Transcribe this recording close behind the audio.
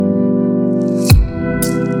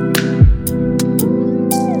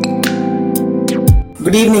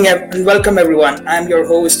Good evening and welcome everyone. I'm your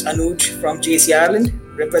host Anuj from JC Ireland,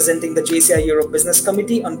 representing the JCI Europe Business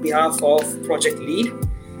Committee on behalf of Project Lead.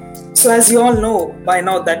 So, as you all know by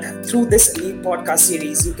now, that through this Lead podcast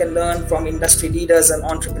series, you can learn from industry leaders and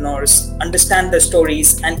entrepreneurs, understand their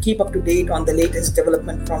stories, and keep up to date on the latest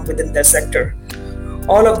development from within their sector.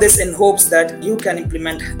 All of this in hopes that you can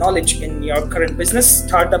implement knowledge in your current business,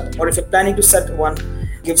 startup, or if you're planning to set one,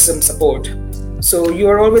 give some support. So you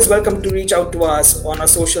are always welcome to reach out to us on our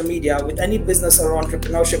social media with any business or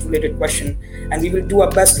entrepreneurship related question, and we will do our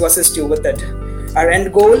best to assist you with it. Our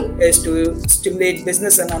end goal is to stimulate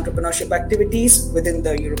business and entrepreneurship activities within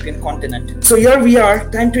the European continent. So here we are,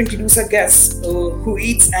 time to introduce our guest who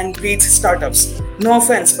eats and breathes startups. No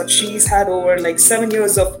offense, but she's had over 7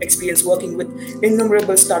 years of experience working with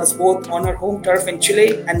innumerable startups both on her home turf in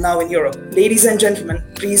Chile and now in Europe. Ladies and gentlemen,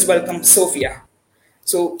 please welcome Sofia.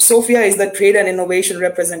 So Sofia is the trade and innovation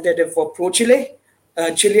representative for ProChile,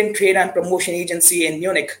 a Chilean trade and promotion agency in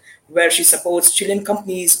Munich, where she supports Chilean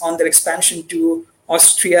companies on their expansion to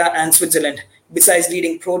Austria and Switzerland, besides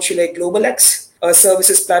leading ProChile Global X, a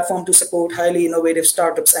services platform to support highly innovative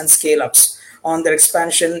startups and scale-ups on their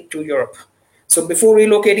expansion to Europe. So before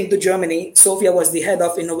relocating to Germany, Sofia was the head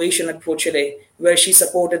of innovation at ProChile, where she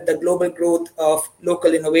supported the global growth of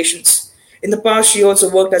local innovations. In the past, she also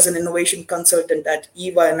worked as an innovation consultant at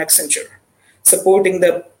EY and Accenture, supporting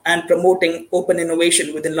and promoting open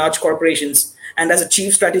innovation within large corporations, and as a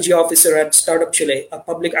chief strategy officer at Startup Chile, a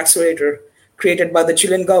public accelerator created by the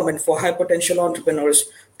Chilean government for high potential entrepreneurs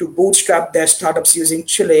to bootstrap their startups using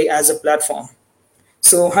Chile as a platform.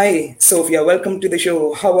 So, hi, Sofia, welcome to the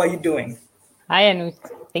show. How are you doing? Hi, Anu.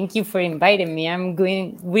 Thank you for inviting me. I'm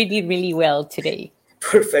going really, really well today.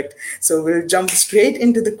 Perfect. So we'll jump straight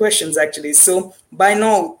into the questions actually. So by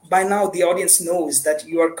now the audience knows that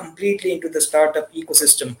you are completely into the startup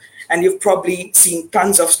ecosystem and you've probably seen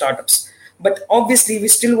tons of startups. But obviously we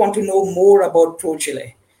still want to know more about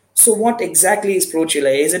ProChile. So what exactly is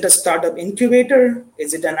ProChile? Is it a startup incubator?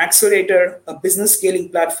 Is it an accelerator, a business scaling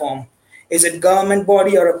platform? Is it government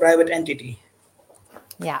body or a private entity?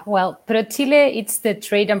 Yeah, well, ProChile, it's the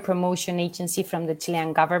trade and promotion agency from the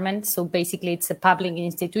Chilean government. So basically, it's a public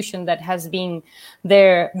institution that has been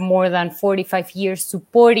there more than 45 years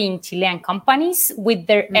supporting Chilean companies with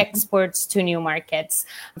their exports to new markets.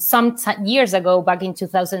 Some years ago, back in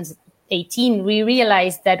 2018, we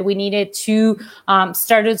realized that we needed to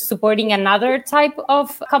start supporting another type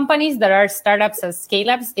of companies that are startups and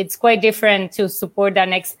scale-ups. It's quite different to support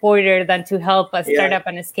an exporter than to help a startup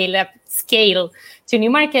and a scale-up scale to new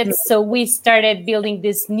markets. So we started building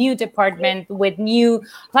this new department with new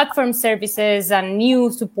platform services and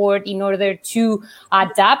new support in order to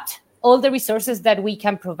adapt all the resources that we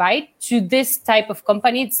can provide to this type of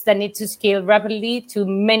companies that need to scale rapidly to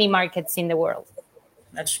many markets in the world.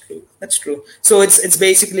 That's true. So it's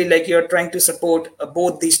basically like you're trying to support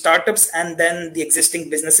both the startups and then the existing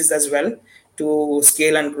businesses as well to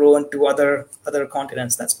scale and grow into other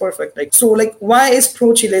continents. That's perfect. Why is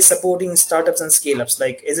ProChile supporting startups and scale-ups?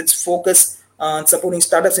 Is its focus on supporting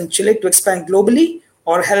startups in Chile to expand globally,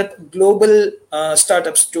 or help global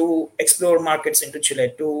startups to explore markets into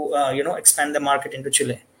Chile to expand the market into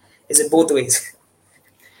Chile? Is it both ways?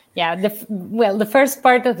 Yeah, the first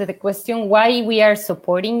part of the question, why we are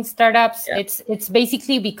supporting startups, it's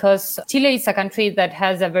basically because Chile is a country that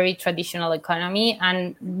has a very traditional economy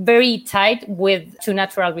and very tight to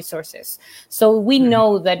natural resources. So we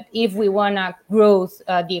know that if we want to grow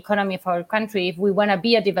the economy of our country, if we want to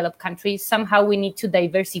be a developed country, somehow we need to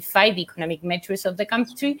diversify the economic metrics of the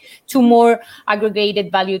country to more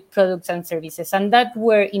aggregated valued products and services. And that's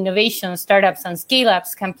where innovation, startups and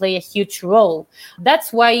scale-ups can play a huge role.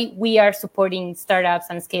 That's why we are supporting startups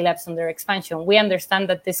and scale-ups on their expansion. We understand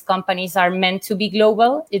that these companies are meant to be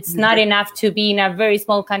global. It's not enough to be in a very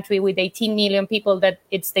small country with 18 million people, that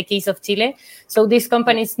it's the case of Chile. So these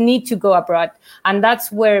companies need to go abroad. And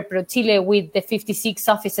that's where ProChile, with the 56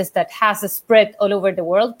 offices that has a spread all over the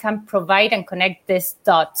world, can provide and connect these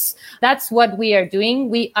dots. That's what we are doing.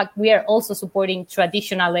 We are also supporting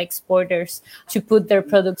traditional exporters to put their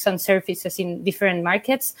products and services in different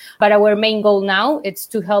markets. But our main goal now is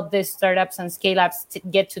to help these startups and scale-ups to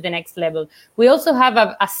get to the next level. We also have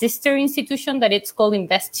a sister institution that it's called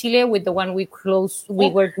Invest Chile, with the one we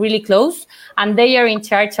work really close, and they are in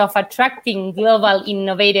charge of attracting global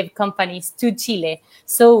innovative companies to Chile.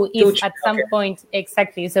 So if at some point,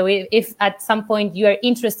 exactly. So if at some point you are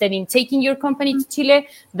interested in taking your company to Chile,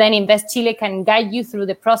 then Invest Chile can guide you through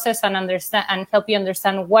the process and understand and help you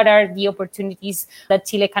understand what are the opportunities that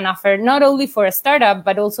Chile can offer, not only for a startup,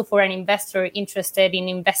 but also for an investor interested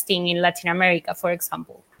in investing in Latin America, for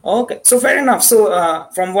example. Okay, so fair enough. So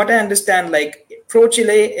from what I understand, like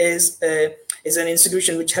ProChile is an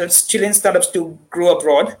institution which helps Chilean startups to grow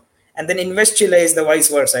abroad, and then Invest Chile is the vice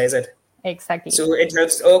versa, is it? Exactly. So it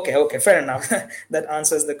helps. Okay, fair enough. That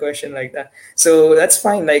answers the question like that. So that's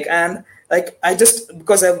fine. Like, and like I just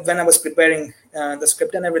because when I was preparing the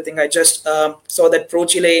script and everything, I just saw that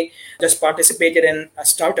ProChile just participated in a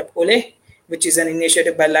startup Ole, which is an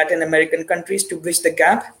initiative by Latin American countries to bridge the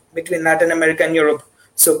gap between Latin America and Europe.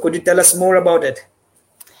 So could you tell us more about it?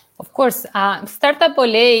 Of course, Startup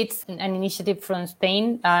Ole, it's an initiative from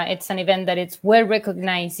Spain. It's an event that it's well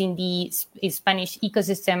recognized in the Spanish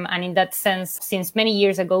ecosystem. And in that sense, since many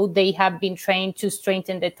years ago, they have been trying to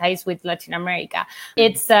strengthen the ties with Latin America.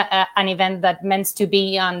 It's an event that meant to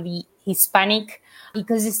be on the Hispanic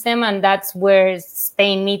ecosystem, and that's where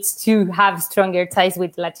Spain needs to have stronger ties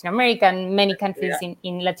with Latin America and many countries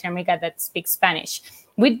in Latin America that speak Spanish.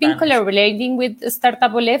 We've been collaborating with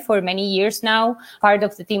Startup Ole for many years now. Part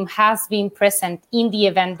of the team has been present in the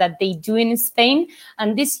event that they do in Spain.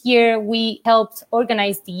 And this year we helped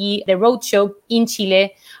organize the roadshow in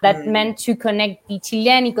Chile that meant to connect the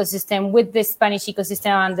Chilean ecosystem with the Spanish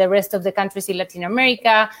ecosystem and the rest of the countries in Latin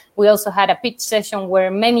America. We also had a pitch session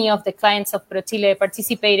where many of the clients of ProChile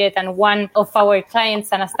participated, and one of our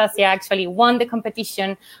clients, Anastasia, actually won the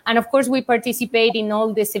competition. And of course, we participate in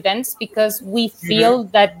all these events because we feel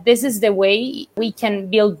that this is the way we can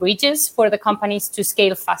build bridges for the companies to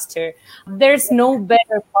scale faster. There's no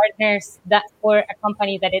better partners that for a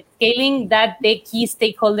company that is scaling than the key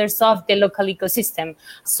stakeholders of the local ecosystem.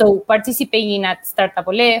 So participating at Startup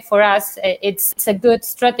Ole, for us, it's a good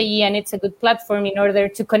strategy and it's a good platform in order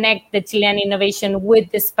to connect the Chilean innovation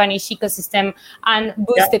with the Spanish ecosystem and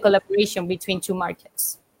boost the collaboration between two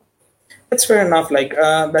markets. That's fair enough. Like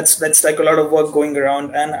that's like a lot of work going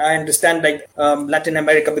around, and I understand like Latin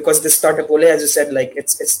America, because this startup Ole, as you said, like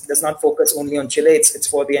it's does not focus only on Chile. It's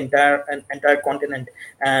for the entire continent,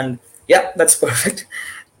 and yeah, that's perfect.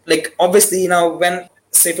 Like obviously, when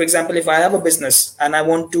say for example, if I have a business and I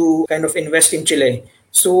want to kind of invest in Chile,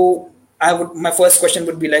 so my first question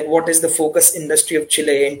would be like, what is the focus industry of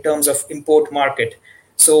Chile in terms of import market?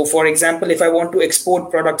 So for example, if I want to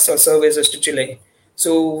export products or services to Chile,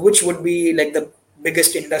 so which would be like the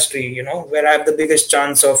biggest industry, where I have the biggest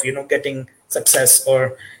chance of, getting success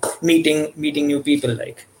or meeting new people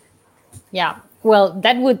like? Yeah, well,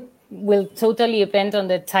 that will totally depend on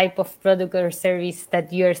the type of product or service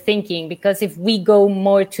that you're thinking. Because if we go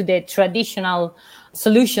more to the traditional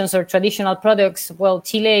solutions or traditional products, well,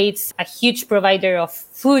 Chile is a huge provider of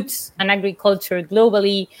foods and agriculture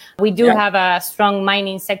globally. We do have a strong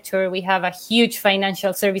mining sector. We have a huge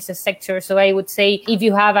financial services sector. So I would say if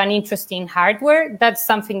you have an interest in hardware, that's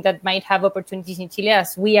something that might have opportunities in Chile,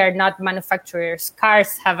 as we are not manufacturers.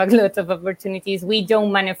 Cars have a lot of opportunities. We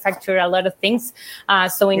don't manufacture a lot of things.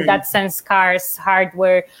 So in that sense, cars,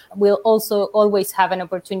 hardware will also always have an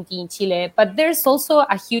opportunity in Chile. But there's also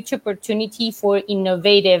a huge opportunity for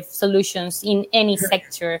innovative solutions in any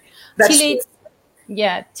sector. Chile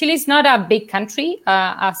is not a big country.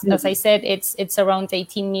 As I said, it's around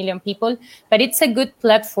 18 million people, but it's a good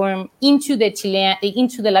platform into the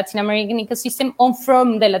Latin American ecosystem, or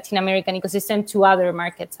from the Latin American ecosystem to other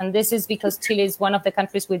markets. And this is because Chile is one of the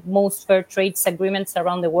countries with most fair trade agreements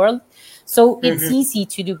around the world. So it's easy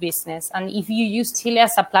to do business. And if you use Chile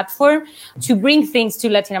as a platform to bring things to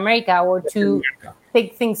Latin America or to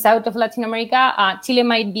take things out of Latin America, Chile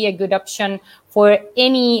might be a good option for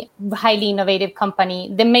any highly innovative company.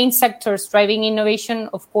 The main sectors driving innovation,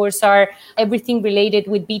 of course, are everything related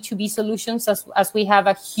with B2B solutions, as we have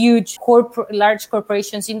a huge large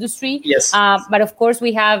corporations industry. Yes. But of course,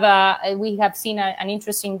 we have seen an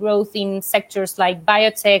interesting growth in sectors like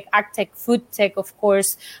biotech, agtech, food tech, of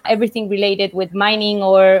course, everything related with mining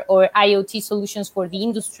or IoT solutions for the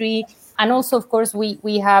industry. And also, of course,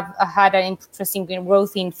 we have had an interesting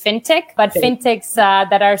growth in fintech, but fintechs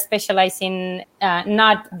that are specialized in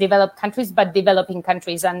not developed countries, but developing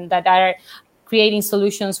countries, and that are creating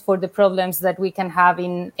solutions for the problems that we can have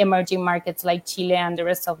in emerging markets like Chile and the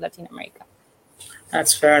rest of Latin America.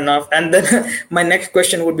 That's fair enough. And then my next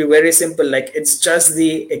question would be very simple. Like, it's just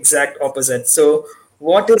the exact opposite. So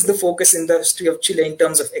what is the focus industry of Chile in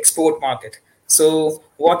terms of export market? So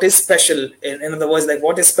what is special, in other words, like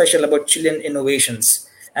what is special about Chilean innovations?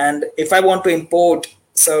 And if I want to import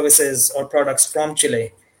services or products from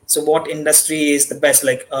Chile, so what industry is the best?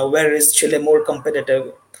 Like where is Chile more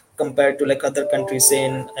competitive compared to like other countries, say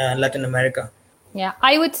in Latin America? Yeah,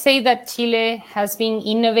 I would say that Chile has been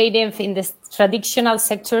innovative in the traditional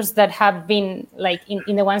sectors that have been like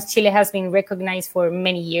in the ones Chile has been recognized for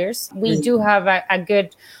many years. We do have a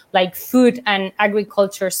good like food and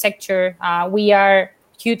agriculture sector. We are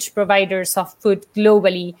huge providers of food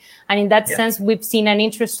globally. And in that sense, we've seen an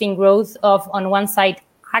interesting growth of, on one side,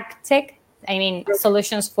 agtech, I mean,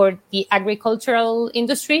 solutions for the agricultural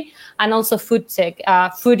industry, and also food tech,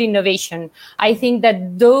 food innovation. I think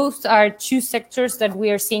that those are two sectors that we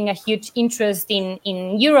are seeing a huge interest in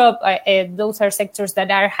Europe. Those are sectors that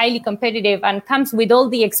are highly competitive and comes with all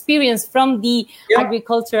the experience from the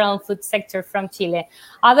agricultural and food sector from Chile.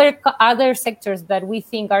 Other sectors that we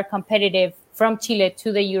think are competitive from Chile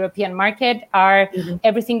to the European market are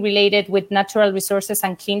everything related with natural resources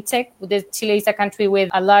and clean tech. Chile is a country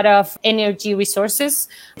with a lot of energy resources,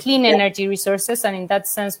 clean energy resources. And in that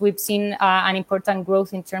sense, we've seen an important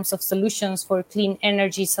growth in terms of solutions for clean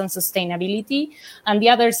energies and sustainability. And the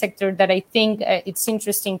other sector that I think it's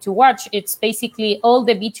interesting to watch, it's basically all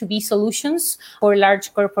the B2B solutions for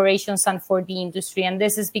large corporations and for the industry. And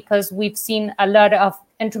this is because we've seen a lot of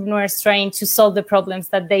entrepreneurs trying to solve the problems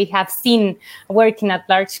that they have seen working at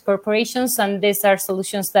large corporations. And these are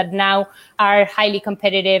solutions that now are highly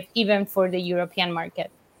competitive, even for the European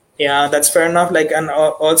market. Yeah, that's fair enough. Like, and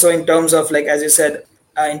also in terms of, like, as you said,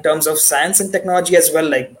 in terms of science and technology as well,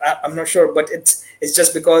 like, I'm not sure, but it's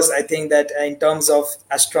just because I think that in terms of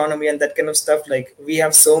astronomy and that kind of stuff, like, we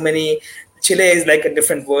have so many. Chile is like a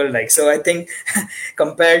different world. Like, so I think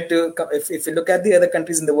compared to, if you look at the other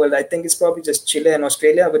countries in the world, I think it's probably just Chile and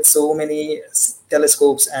Australia with so many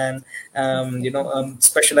telescopes and,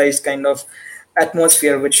 specialized kind of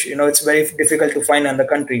atmosphere, which, it's very difficult to find in the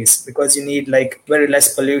countries, because you need like very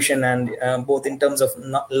less pollution, and both in terms of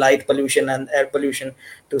light pollution and air pollution,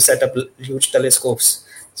 to set up huge telescopes.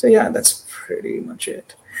 So yeah, that's pretty much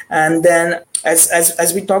it. And then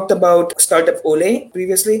as we talked about startup Ole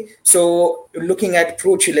previously, so looking at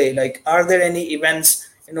Pro Chile, like, are there any events,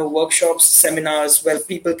 workshops, seminars where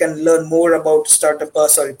people can learn more about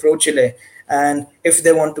Pro Chile, and if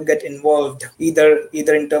they want to get involved either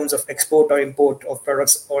in terms of export or import of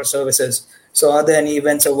products or services? So are there any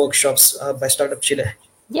events or workshops by Startup Chile?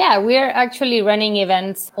 Yeah, we're actually running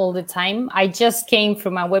events all the time. I just came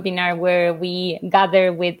from a webinar where we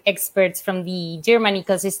gather with experts from the German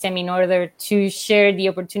ecosystem in order to share the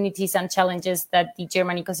opportunities and challenges that the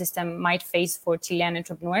German ecosystem might face for Chilean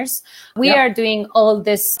entrepreneurs. We are doing all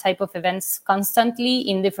this type of events constantly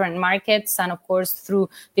in different markets and, of course, through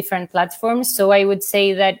different platforms. So I would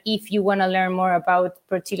say that if you want to learn more about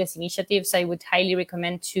ProChile's initiatives, I would highly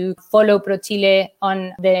recommend to follow ProChile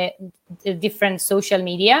on the different social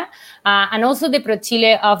media, and also the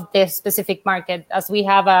ProChile of the specific market, as we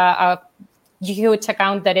have a huge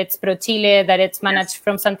account that it's ProChile, that it's managed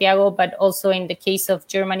from Santiago, but also in the case of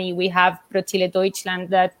Germany, we have ProChile Deutschland,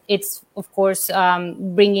 that it's, of course,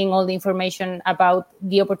 bringing all the information about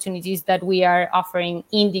the opportunities that we are offering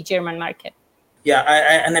in the German market. Yeah,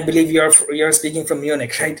 I believe you're speaking from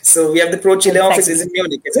Munich, right? So we have the ProChile office is in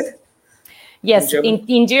Munich, is it? Yes,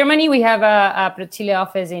 in Germany, we have a ProChile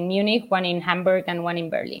office in Munich, one in Hamburg, and one in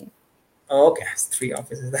Berlin. Oh, okay, 3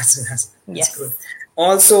 offices. That's good.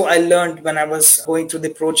 Also, I learned when I was going through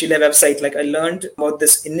the ProChile website, like, I learned about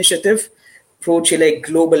this initiative, ProChile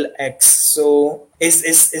Global X. So is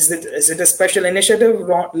it a special initiative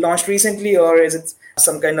launched recently, or is it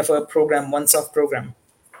some kind of a program, once-off program?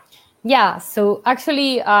 Yeah, so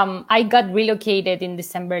actually, I got relocated in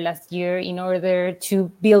December last year in order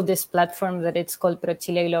to build this platform that it's called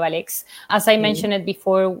ProChile Global X. As I mentioned it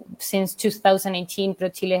before, since 2018,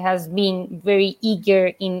 ProChile has been very eager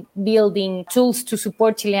in building tools to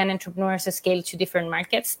support Chilean entrepreneurs scale to different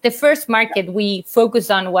markets. The first market we focused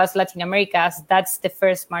on was Latin America, as that's the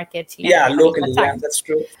first market. Locally, that's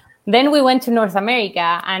true. Then we went to North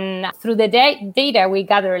America, and through the data we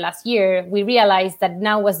gathered last year, we realized that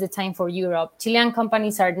now was the time for Europe. Chilean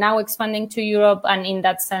companies are now expanding to Europe, and in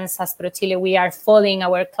that sense, as ProChile, we are following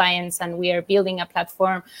our clients and we are building a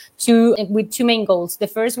platform with 2 main goals. The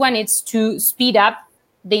first one is to speed up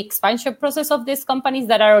the expansion process of these companies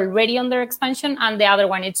that are already under expansion, and the other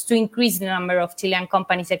one is to increase the number of Chilean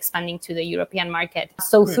companies expanding to the European market.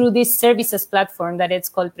 So through this services platform that it's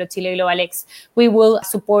called ProChile Global X, we will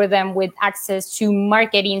support them with access to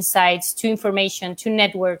market insights, to information, to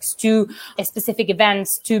networks, to specific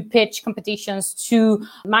events, to pitch competitions, to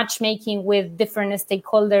matchmaking with different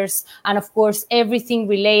stakeholders, and of course everything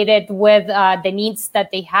related with the needs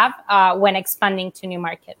that they have when expanding to new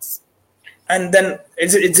markets. And then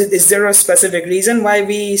is there a specific reason why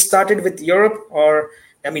we started with Europe, or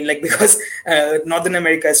I mean, like, because Northern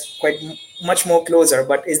America is quite much more closer,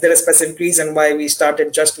 but is there a specific reason why we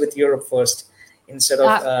started just with Europe first instead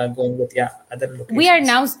of going with other locations? We are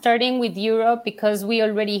now starting with Europe because we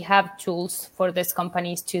already have tools for these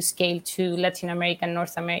companies to scale to Latin America and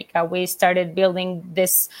North America. We started building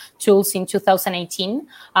these tools in 2018.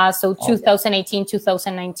 So 2018,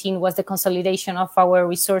 2019 was the consolidation of our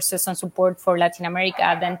resources and support for Latin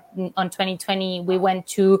America. Then on 2020, we went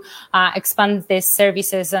to expand these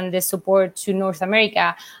services and the support to North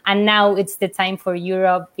America. And now it's the time for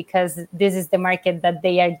Europe because this is the market that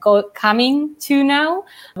they are coming to now.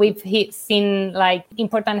 We've seen like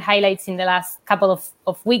important highlights in the last couple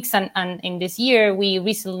of weeks and in this year. We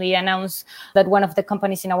recently announced that one of the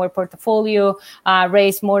companies in our portfolio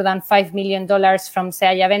raised more than $5 million from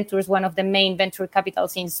Seaya Ventures, one of the main venture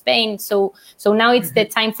capitals in Spain. So now it's the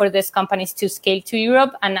time for these companies to scale to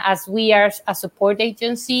Europe. And as we are a support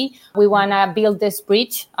agency, we want to build this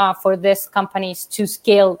bridge for these companies to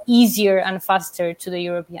scale easier and faster to the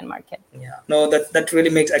European market. Yeah, no, that really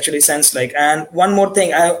makes actually sense. Like, and one more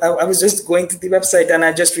thing, I was just going to the website and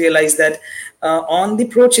I just realized that on the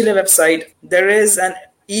ProChile website, there is an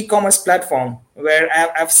e-commerce platform where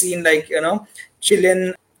I've seen, like,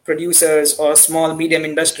 Chilean producers or small medium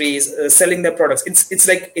industries selling their products.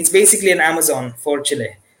 It's basically an Amazon for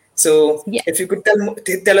Chile. So if you could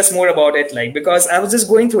tell us more about it, like, because I was just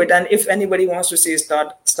going through it, and if anybody wants to say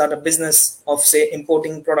start a business of, say,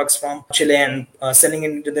 importing products from Chile and selling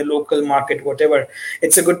into the local market, whatever,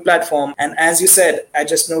 it's a good platform. And as you said, I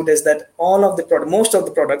just noticed that most of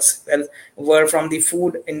the products were from the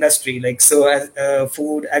food industry, like, so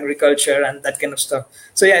food, agriculture, and that kind of stuff.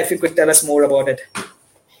 So if you could tell us more about it.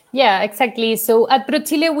 Yeah, exactly. So at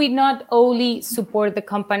ProChile, we not only support the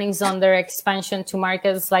companies on their expansion to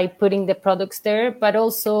markets, like putting the products there, but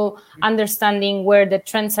also understanding where the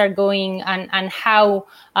trends are going and how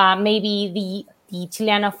maybe the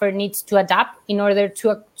Chilean offer needs to adapt in order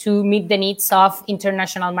to meet the needs of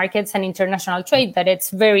international markets and international trade, that it's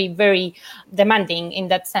very, very demanding in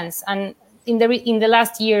that sense. And in the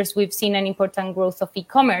last years, we've seen an important growth of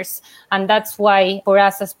e-commerce. And that's why for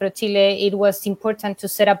us as ProChile, it was important to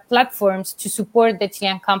set up platforms to support the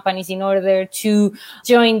Chilean companies in order to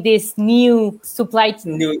join this new supply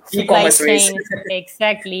chain.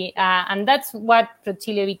 Exactly. And that's what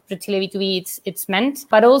ProChile B2B it's meant.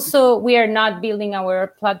 But also, we are not building our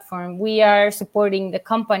platform. We are supporting the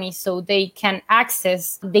companies so they can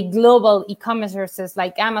access the global e-commerce services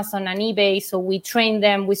like Amazon and eBay. So we train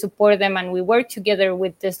them, we support them, and we work together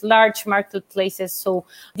with these large marketplaces so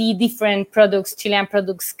the different products, Chilean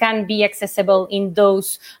products, can be accessible in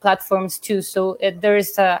those platforms too. So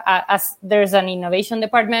there's an innovation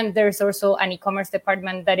department. There's also an e-commerce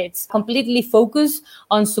department that it's completely focused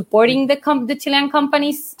on supporting the Chilean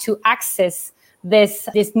companies to access this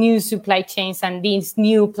new supply chains and these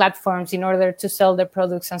new platforms in order to sell their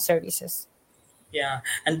products and services. Yeah,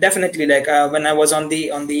 and definitely, like, when I was on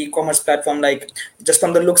the e-commerce platform, like, just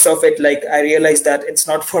from the looks of it, like, I realized that it's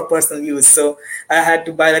not for personal use. So I had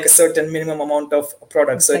to buy like a certain minimum amount of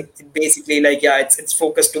products. So it basically, like, it's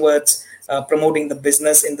focused towards promoting the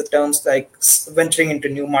business in the terms like venturing into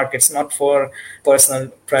new markets, not for personal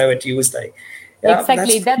private use. Like,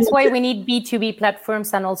 exactly. That's why we need B2B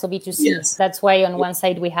platforms and also B2C. Yes. That's why on one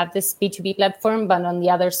side we have this B2B platform, but on the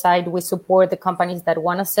other side we support the companies that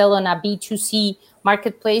want to sell on a B2C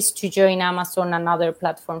marketplace to join Amazon and other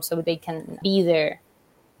platforms so they can be there.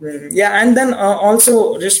 Yeah, and then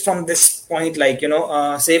also just from this point, like,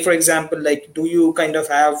 say for example, like, do you kind of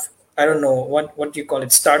have, I don't know, what do you call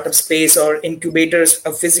it, startup space or incubators,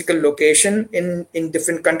 a physical location in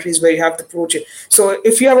different countries where you have the ProChile? So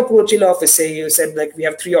if you have a ProChile office, say you said like we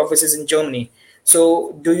have 3 offices in Germany.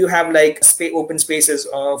 So do you have like open spaces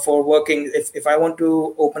for working if I want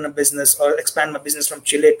to open a business or expand my business from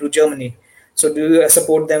Chile to Germany? So do you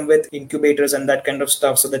support them with incubators and that kind of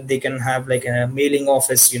stuff so that they can have like a mailing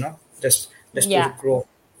office, just to grow?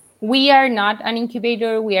 We are not an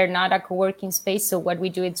incubator. We are not a co-working space. So what we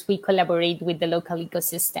do is we collaborate with the local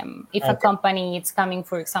ecosystem. If a company is coming,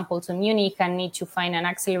 for example, to Munich and need to find an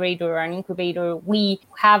accelerator or an incubator, we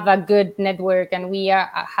have a good network and we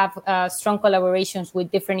have strong collaborations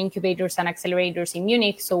with different incubators and accelerators in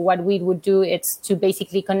Munich. So what we would do is to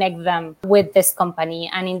basically connect them with this company.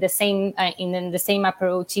 And in the same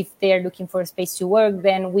approach, if they're looking for a space to work,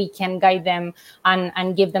 then we can guide them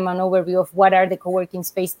and give them an overview of what are the co-working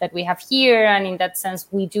space that that we have here. And in that sense,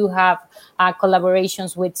 we do have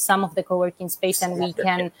collaborations with some of the co-working space, and we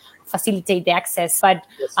can facilitate the access. But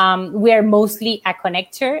we are mostly a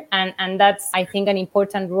connector, and that's, I think, an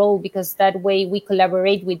important role, because that way we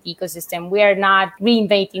collaborate with the ecosystem. We are not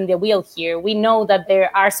reinventing the wheel here. We know that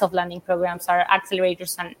there are soft landing programs, are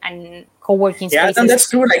accelerators, and co-working spaces. Yeah, and that's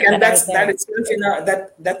true. Like, and that itself,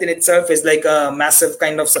 that in itself is like a massive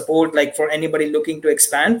kind of support, like for anybody looking to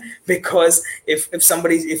expand. Because if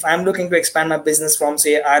I'm looking to expand my business from,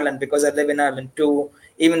 say, Ireland, because I live in Ireland, to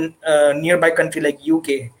even a nearby country like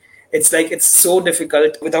UK, it's so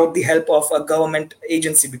difficult without the help of a government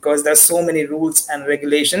agency, because there's so many rules and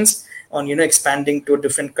regulations on expanding to a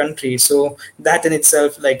different country. So that in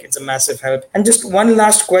itself, like, it's a massive help. And just one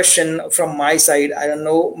last question from my side. I don't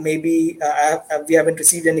know, maybe we haven't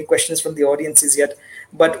received any questions from the audiences yet,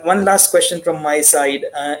 but one last question from my side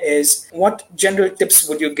is, what general tips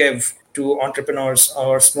would you give to entrepreneurs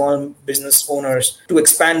or small business owners to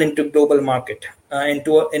expand into global market,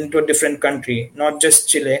 into a different country, not just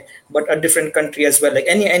Chile, but a different country as well, like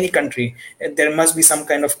any country? There must be some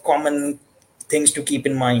kind of common things to keep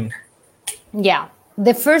in mind. Yeah.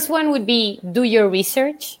 The first one would be, do your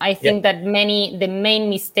research. I think that the main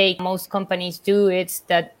mistake most companies do is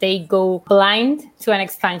that they go blind to an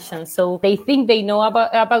expansion. So they think they know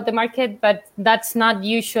about the market, but that's not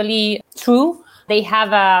usually true. They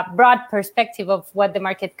have a broad perspective of what the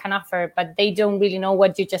market can offer, but they don't really know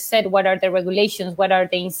what you just said. What are the regulations? What are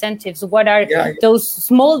the incentives? What are those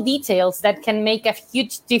small details that can make a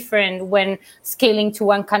huge difference when scaling to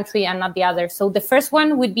one country and not the other? So the first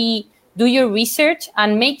one would be, do your research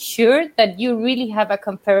and make sure that you really have a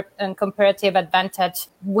comparative advantage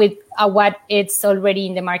with what it's already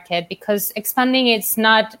in the market, because expanding, it's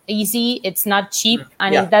not easy, it's not cheap,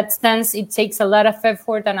 and in that sense it takes a lot of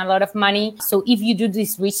effort and a lot of money. So if you do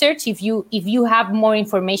this research, if you have more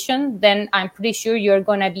information, then I'm pretty sure you're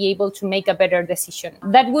going to be able to make a better decision.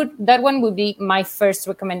 That one would be my first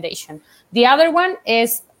recommendation. The other one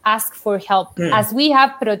is ask for help. As we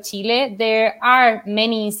have ProChile, there are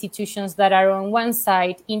many institutions that are on one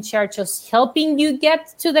side in charge of helping you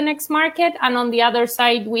get to the next market, and on the other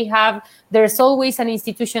side there's always an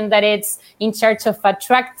institution that is in charge of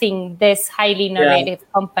attracting these highly innovative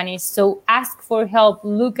companies. So ask for help,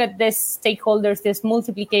 look at these stakeholders, these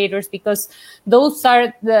multiplicators, because those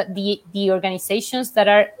are the organizations that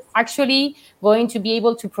are actually going to be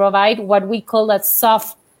able to provide what we call a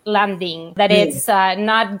soft landing, that it's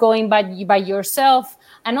not going by yourself.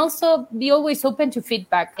 And also be always open to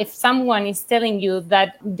feedback. If someone is telling you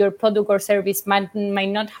that your product or service might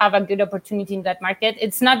not have a good opportunity in that market,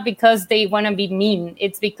 it's not because they want to be mean.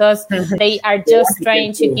 It's because they are just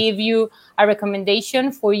trying to give you a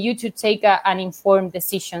recommendation for you to take an informed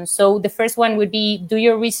decision. So the first one would be, do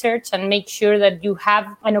your research and make sure that you have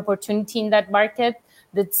an opportunity in that market.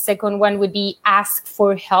 The second one would be, ask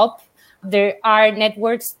for help. There are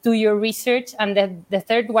networks, do your research. And the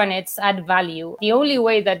third one, it's add value. The only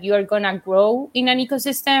way that you are going to grow in an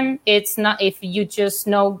ecosystem, it's not if you just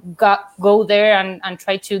go there and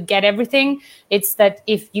try to get everything. It's that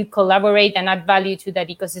if you collaborate and add value to that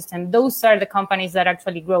ecosystem, those are the companies that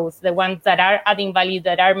actually grow, the ones that are adding value,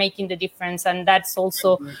 that are making the difference. And that's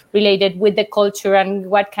also related with the culture and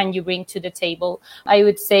what can you bring to the table. I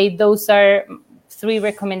would say those are 3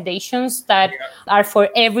 recommendations that are for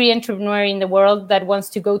every entrepreneur in the world that wants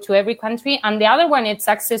to go to every country. And the other one, it's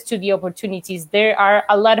access to the opportunities. There are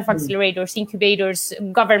a lot of accelerators, incubators,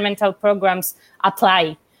 governmental programs.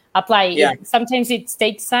 Apply. Yeah. Sometimes it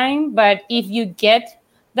takes time, but if you get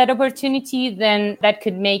that opportunity, then that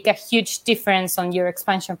could make a huge difference on your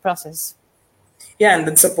expansion process. Yeah, and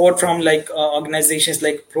the support from organizations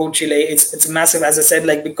like ProChile, it's massive, as I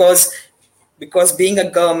said, because being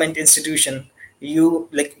a government institution,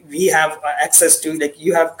 we have access to,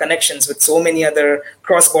 you have connections with so many other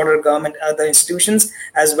cross-border government other institutions,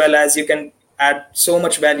 as well as you can add so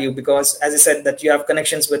much value, because as I said, that you have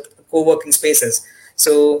connections with co-working spaces.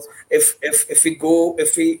 So if we go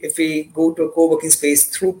to a co-working space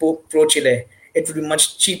through ProChile, it will be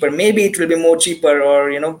much cheaper. Maybe it will be more cheaper, or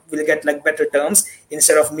we'll get better terms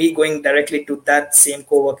instead of me going directly to that same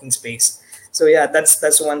co-working space. So yeah,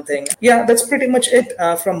 that's one thing. Yeah, that's pretty much it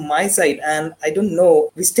from my side. And I don't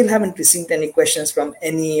know, we still haven't received any questions from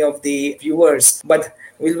any of the viewers, but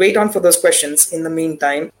we'll wait on for those questions in the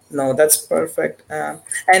meantime. No, that's perfect.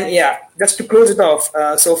 And yeah, just to close it off,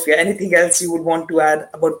 Sophia, anything else you would want to add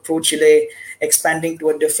about ProChile expanding to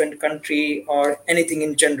a different country, or anything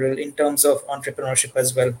in general in terms of entrepreneurship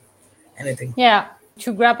as well? Anything? Yeah.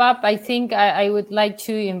 To wrap up, I think I would like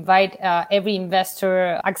to invite every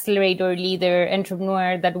investor, accelerator, leader,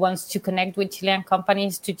 entrepreneur that wants to connect with Chilean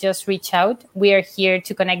companies to just reach out. We are here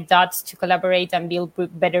to connect dots, to collaborate and build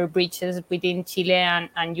better bridges within Chile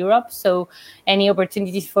and Europe. So any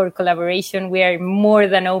opportunities for collaboration, we are more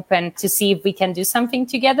than open to see if we can do something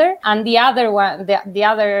together. And the other one, the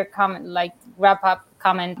other comment, like wrap up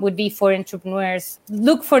comment would be for entrepreneurs.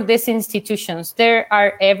 Look for these institutions. They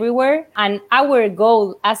are everywhere. And our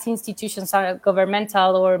goal as institutions are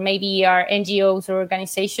governmental or maybe our NGOs or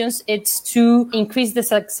organizations, it's to increase the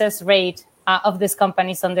success rate of these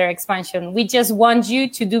companies on their expansion. We just want you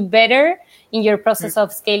to do better in your process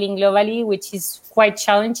of scaling globally, which is quite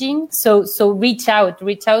challenging. So reach out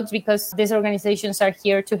because these organizations are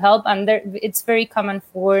here to help. And it's very common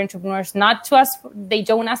for entrepreneurs not to ask, they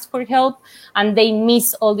don't ask for help, and they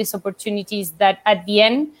miss all these opportunities that at the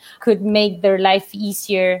end could make their life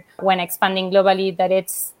easier when expanding globally, that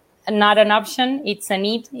it's not an option, it's a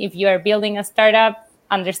need. If you are building a startup,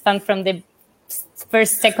 understand from the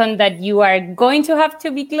first second that you are going to have to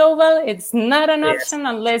be global. It's not an option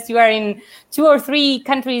unless you are in 2 or 3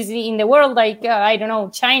 countries in the world, like, I don't know,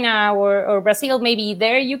 China or Brazil. Maybe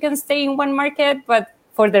there you can stay in one market, but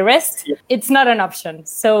for the rest, it's not an option.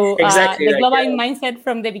 So the global mindset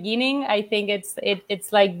from the beginning, I think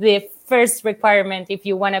it's like the first requirement if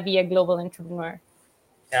you want to be a global entrepreneur.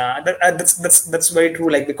 Yeah, that's very true.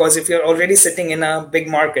 Like, because if you're already sitting in a big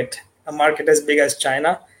market, a market as big as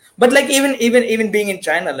China, but like even being in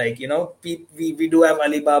China, like, you know, we do have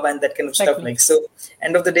Alibaba and that kind of stuff. Like, so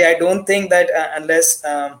end of the day, I don't think that unless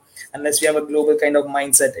we have a global kind of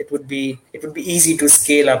mindset, it would be easy to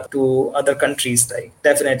scale up to other countries. Like,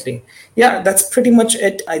 definitely. Yeah, that's pretty much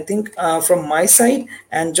it, I think, from my side.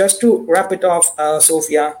 And just to wrap it off,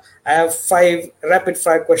 Sophia, I have 5 rapid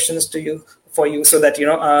fire questions for you so that, you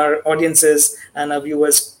know, our audiences and our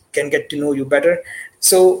viewers can get to know you better.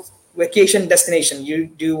 So, vacation destination,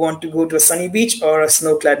 do you want to go to a sunny beach or a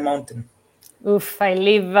snow-clad mountain? Oof, I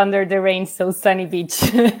live under the rain, so sunny beach.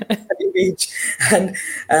 Sunny beach. And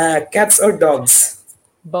cats or dogs?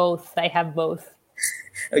 Both. I have both.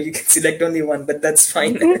 Oh, you can select only one, but that's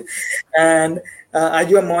fine. And are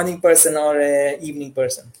you a morning person or a evening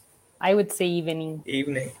person? I would say evening.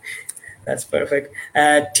 Evening. That's perfect.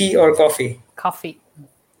 Tea or coffee? Coffee.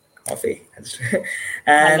 Coffee. That's true.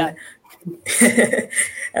 And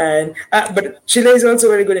and but Chile is also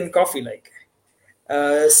very good in coffee. Like,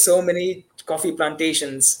 so many coffee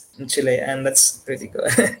plantations in Chile, and that's pretty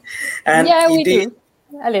good. And yeah, we do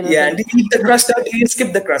a little. Yeah, bit. and do you eat the crust or do you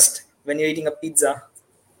skip the crust when you're eating a pizza?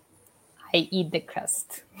 I eat the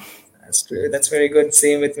crust. That's true. That's very good.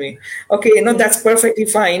 Same with me. Okay, no, that's perfectly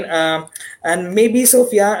fine. And maybe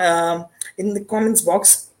Sophia, in the comments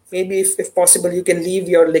box, maybe if possible, you can leave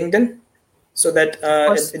your LinkedIn, so that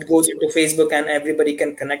it goes into Facebook and everybody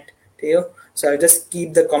can connect to you. So I'll just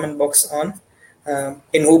keep the comment box on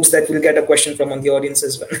in hopes that we'll get a question from the audience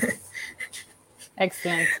as well.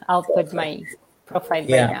 Excellent. I'll put my profile right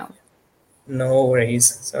now. No worries.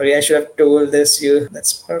 Sorry, I should have told this you.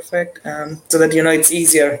 That's perfect. So that, you know, it's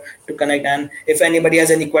easier to connect. And if anybody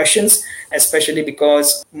has any questions, especially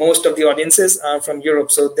because most of the audiences are from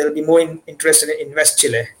Europe, so they'll be more interested in Invest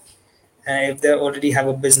Chile. If they already have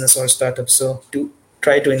a business or startup, so to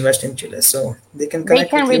try to invest in Chile, so they can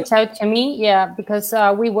connect. They can reach out to me, because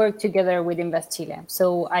we work together with Invest Chile,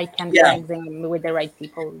 so I can connect them with the right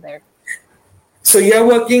people there. So you're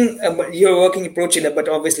working in Pro Chile, but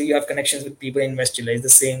obviously you have connections with people in Invest Chile. It's the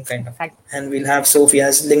same kind of. Exactly. And we'll have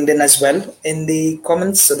Sophia's LinkedIn as well in the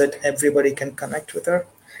comments so that everybody can connect with her.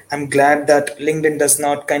 I'm glad that LinkedIn does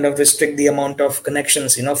not kind of restrict the amount of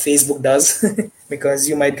connections, you know, Facebook does, because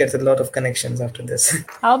you might get a lot of connections after this.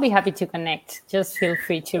 I'll be happy to connect. Just feel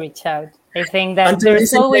free to reach out. I think that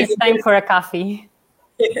there's always time for a coffee.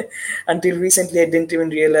 Until recently, I didn't even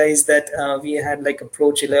realize that we had like a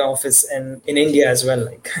Pro Chile office in India as well.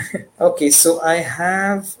 Like, okay, so I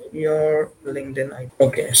have your LinkedIn.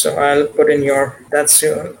 Okay, so I'll put in that's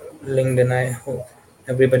your LinkedIn. I hope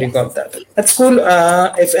everybody got that. That's cool.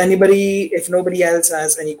 If nobody else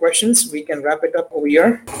has any questions, we can wrap it up over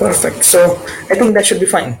here. Perfect. So I think that should be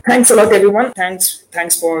fine. Thanks a lot, everyone.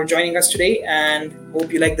 Thanks for joining us today, and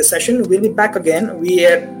hope you like the session. We'll be back again. We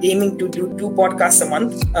are aiming to do 2 podcasts a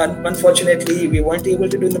month. Unfortunately, we weren't able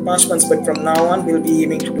to do in the past months, but from now on, we'll be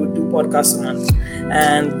aiming to do 2 podcasts a month.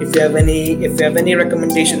 And if you have any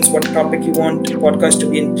recommendations, what topic you want the podcast to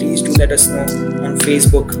be in, please do let us know on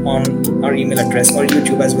Facebook, on our email address, or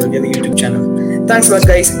YouTube as well. We have a YouTube channel. Thanks a lot,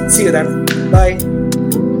 guys. See you then. Bye.